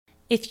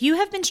If you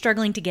have been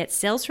struggling to get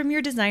sales from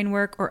your design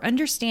work or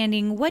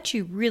understanding what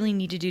you really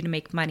need to do to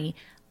make money,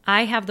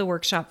 I have the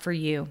workshop for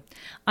you.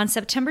 On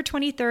September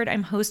 23rd,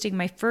 I'm hosting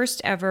my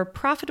first ever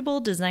Profitable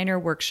Designer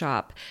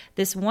Workshop.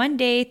 This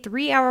one-day,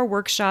 3-hour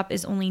workshop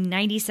is only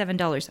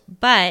 $97,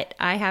 but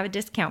I have a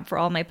discount for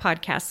all my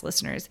podcast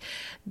listeners.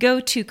 Go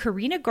to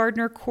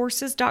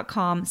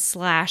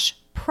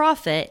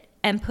karinagardnercourses.com/profit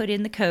and put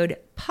in the code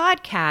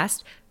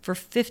podcast for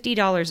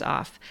 $50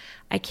 off.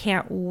 I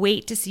can't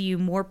wait to see you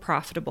more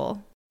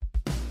profitable.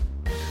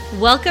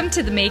 Welcome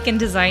to the Make and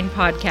Design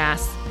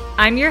Podcast.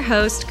 I'm your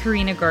host,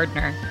 Karina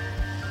Gardner.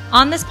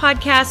 On this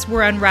podcast,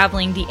 we're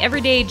unraveling the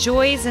everyday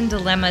joys and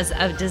dilemmas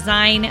of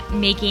design,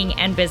 making,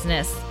 and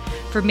business.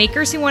 For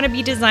makers who want to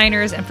be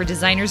designers and for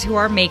designers who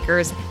are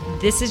makers,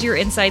 this is your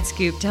inside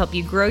scoop to help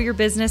you grow your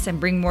business and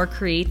bring more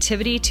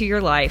creativity to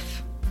your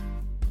life.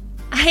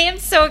 I am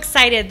so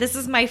excited. This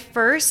is my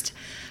first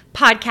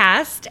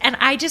podcast, and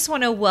I just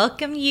want to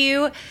welcome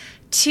you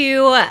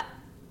to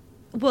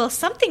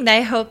something that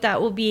I hope that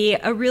will be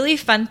a really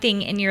fun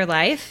thing in your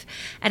life,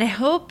 and I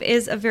hope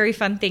is a very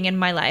fun thing in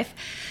my life.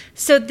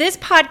 So this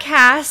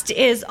podcast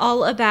is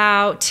all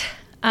about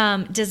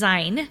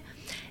design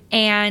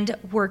and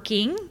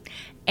working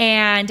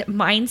and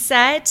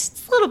mindset.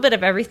 It's a little bit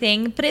of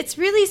everything, but it's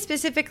really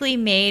specifically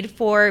made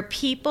for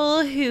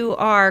people who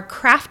are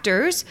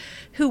crafters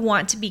who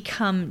want to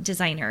become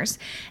designers.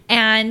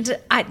 And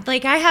I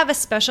have a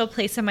special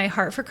place in my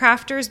heart for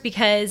crafters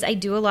because I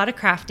do a lot of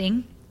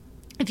crafting.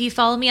 If you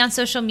follow me on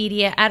social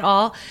media at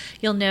all,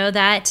 you'll know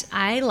that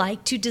I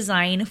like to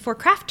design for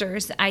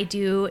crafters. I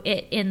do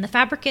it in the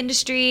fabric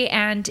industry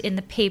and in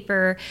the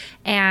paper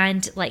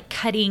and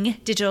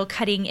digital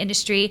cutting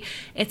industry.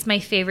 It's my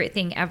favorite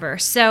thing ever.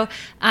 So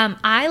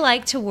I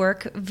like to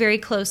work very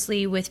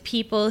closely with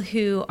people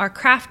who are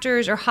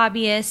crafters or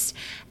hobbyists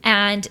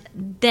and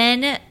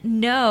then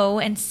know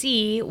and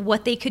see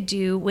what they could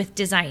do with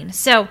design.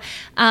 So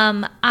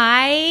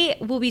I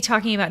will be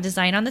talking about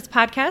design on this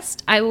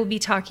podcast. I will be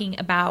talking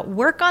about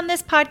work on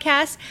this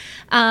podcast.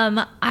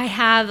 I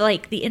have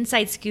the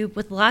inside scoop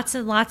with lots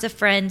and lots of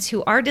friends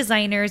who are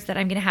designers that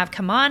I'm going to have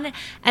come on,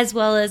 as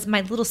well as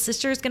my little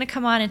sister is going to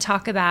come on and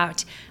talk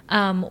about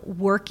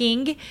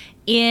working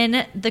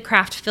in the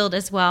craft field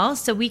as well.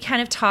 So we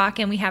kind of talk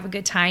and we have a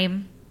good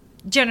time.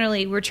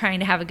 Generally, we're trying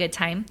to have a good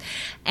time.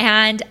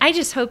 And I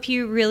just hope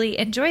you really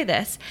enjoy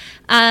this.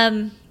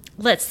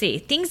 Let's see.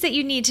 Things that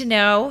you need to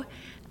know.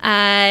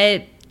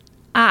 I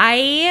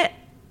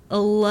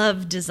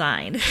love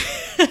design.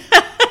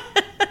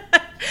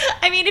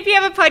 I mean, if you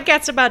have a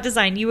podcast about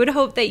design, you would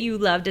hope that you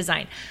love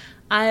design.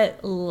 I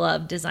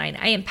love design.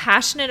 I am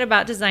passionate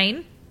about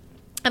design.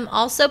 I'm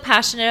also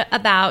passionate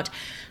about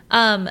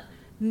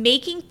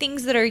making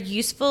things that are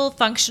useful,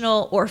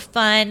 functional, or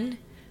fun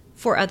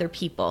for other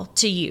people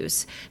to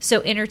use.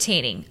 So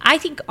entertaining. I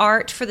think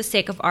art for the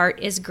sake of art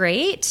is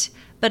great,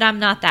 but I'm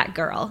not that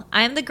girl.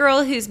 I'm the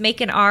girl who's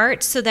making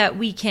art so that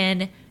we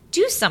can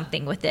do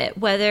something with it,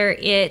 whether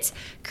it's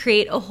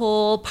create a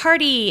whole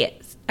party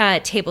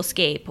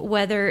tablescape,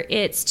 whether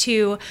it's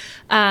to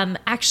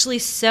actually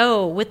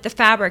sew with the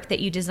fabric that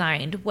you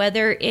designed,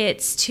 whether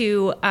it's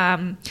to,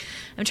 I'm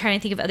trying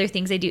to think of other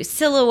things I do,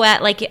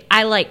 silhouette,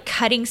 I like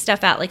cutting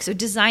stuff out, so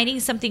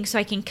designing something so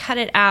I can cut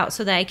it out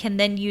so that I can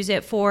then use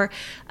it for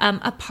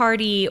a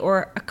party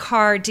or a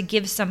card to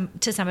give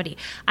to somebody.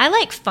 I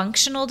like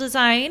functional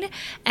design,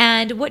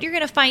 and what you're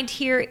going to find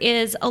here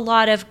is a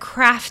lot of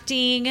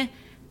crafting,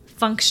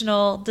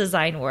 functional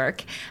design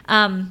work.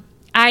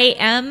 I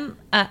am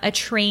a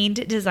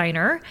trained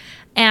designer,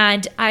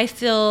 and I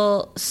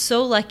feel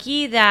so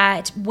lucky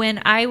that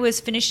when I was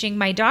finishing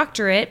my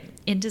doctorate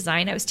in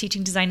design, I was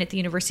teaching design at the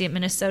University of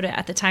Minnesota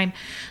at the time,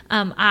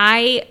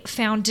 I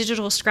found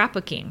digital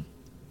scrapbooking.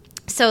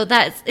 So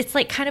it's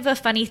kind of a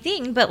funny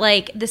thing, but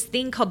this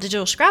thing called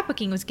digital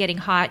scrapbooking was getting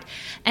hot,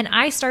 and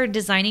I started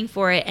designing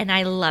for it, and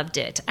I loved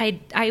it.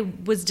 I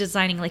was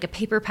designing a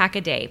paper pack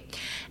a day,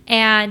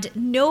 and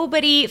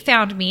nobody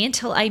found me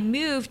until I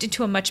moved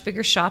into a much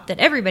bigger shop that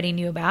everybody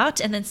knew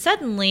about, and then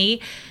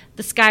suddenly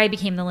the sky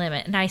became the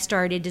limit, and I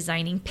started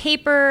designing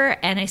paper,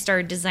 and I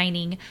started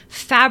designing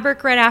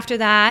fabric right after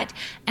that,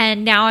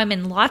 and now I'm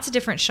in lots of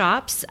different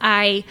shops.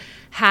 I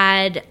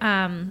had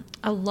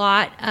a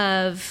lot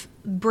of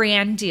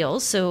brand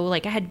deals. So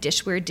I had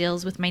dishware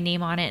deals with my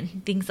name on it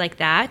and things like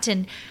that.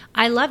 And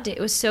I loved it.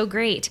 It was so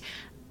great.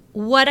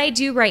 What I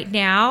do right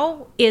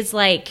now is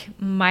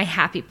my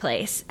happy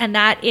place. And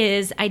that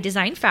is I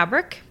design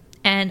fabric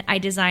and I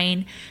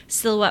design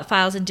silhouette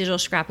files and digital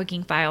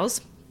scrapbooking files.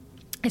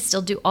 I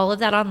still do all of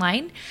that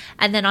online.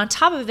 And then on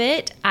top of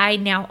it, I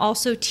now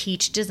also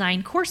teach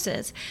design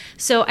courses.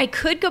 So I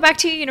could go back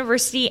to a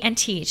university and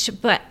teach,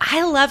 but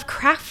I love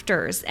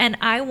crafters and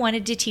I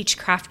wanted to teach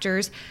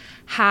crafters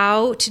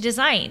how to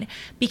design,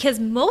 because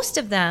most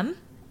of them,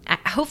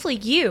 hopefully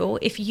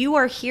if you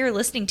are here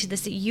listening to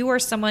this, you are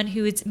someone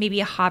who is maybe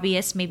a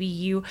hobbyist, maybe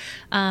you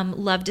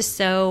love to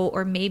sew,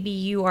 or maybe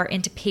you are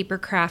into paper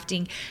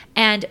crafting.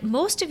 And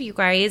most of you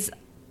guys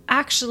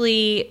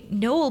actually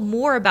know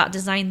more about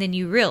design than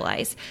you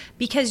realize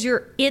because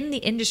you're in the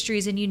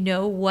industries and you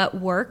know what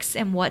works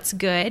and what's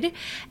good.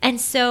 And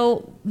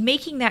so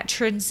making that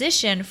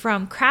transition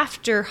from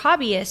crafter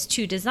hobbyist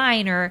to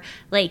designer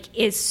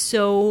is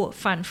so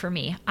fun for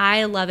me.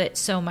 I love it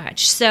so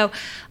much. So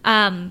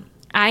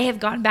I have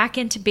gone back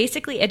into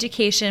basically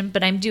education,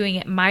 but I'm doing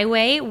it my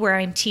way where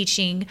I'm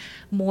teaching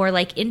more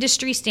like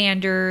industry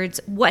standards,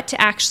 what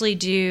to actually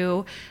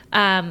do.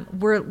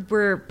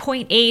 We're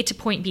point A to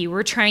point B.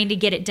 We're trying to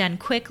get it done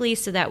quickly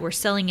so that we're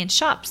selling in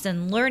shops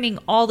and learning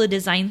all the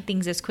design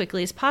things as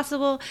quickly as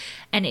possible.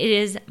 And it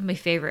is my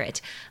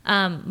favorite.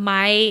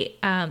 My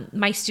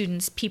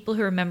students, people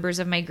who are members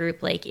of my group,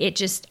 it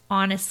just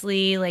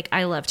honestly,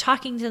 I love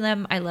talking to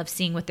them. I love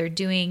seeing what they're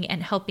doing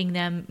and helping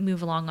them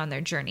move along on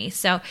their journey.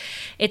 So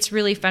it's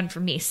really fun for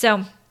me.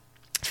 So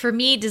for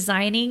me,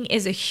 designing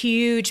is a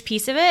huge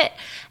piece of it.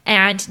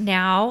 And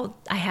now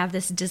I have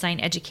this design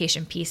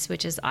education piece,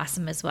 which is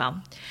awesome as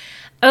well.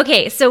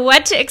 Okay, so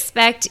what to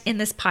expect in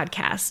this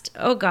podcast?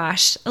 Oh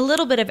gosh, a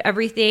little bit of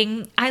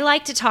everything. I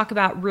like to talk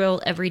about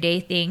real everyday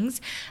things.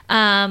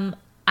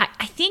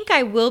 I think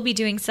I will be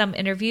doing some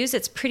interviews.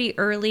 It's pretty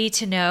early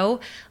to know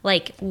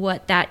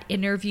what that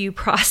interview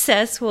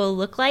process will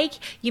look like.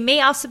 You may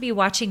also be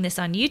watching this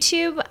on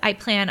YouTube. I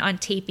plan on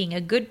taping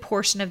a good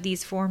portion of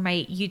these for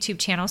my YouTube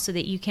channel so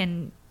that you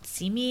can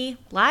see me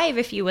live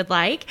if you would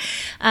like.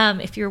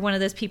 If you're one of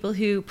those people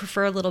who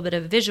prefer a little bit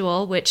of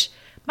visual, which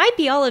might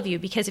be all of you,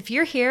 because if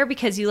you're here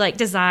because you like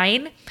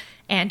design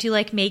and you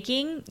like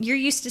making, you're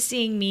used to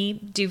seeing me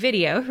do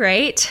video,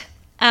 right?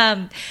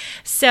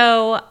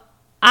 So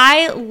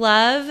I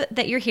love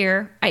that you're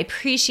here. I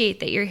appreciate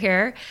that you're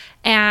here.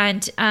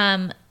 And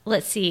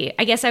let's see.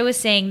 I guess I was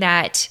saying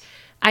that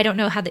I don't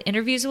know how the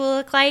interviews will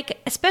look like,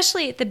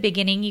 especially at the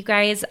beginning, you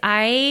guys.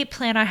 I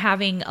plan on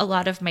having a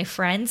lot of my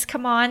friends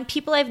come on,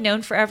 people I've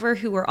known forever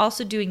who are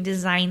also doing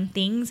design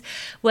things,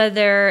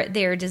 whether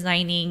they're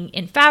designing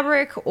in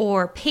fabric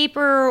or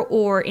paper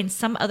or in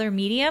some other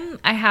medium.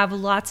 I have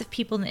lots of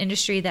people in the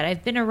industry that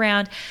I've been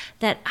around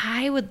that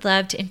I would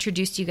love to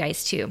introduce you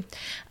guys to,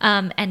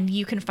 and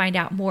you can find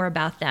out more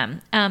about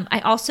them.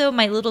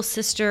 My little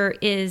sister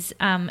is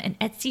an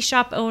Etsy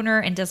shop owner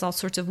and does all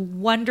sorts of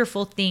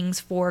wonderful things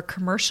for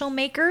commercial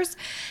makers,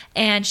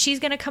 and she's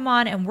going to come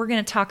on and we're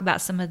going to talk about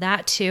some of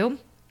that too.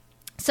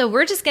 So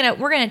we're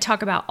going to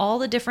talk about all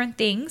the different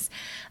things.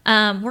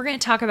 We're going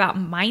to talk about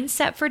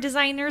mindset for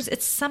designers.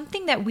 It's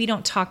something that we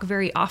don't talk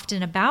very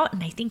often about,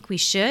 and I think we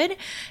should.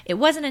 It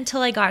wasn't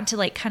until I got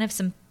into kind of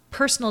some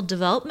personal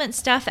development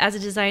stuff as a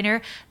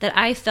designer that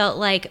I felt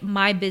like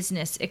my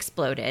business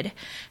exploded.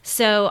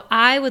 So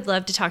I would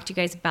love to talk to you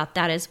guys about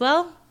that as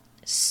well.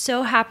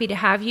 So happy to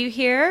have you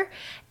here.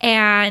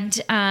 And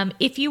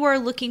if you are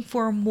looking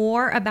for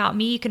more about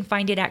me, you can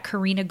find it at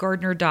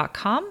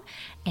karinagardner.com.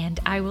 And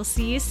I will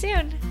see you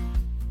soon.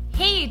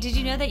 Hey, did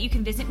you know that you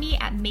can visit me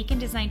at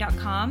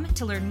makeanddesign.com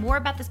to learn more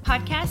about this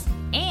podcast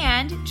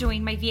and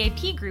join my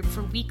VIP group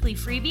for weekly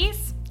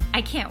freebies?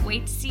 I can't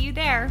wait to see you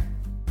there.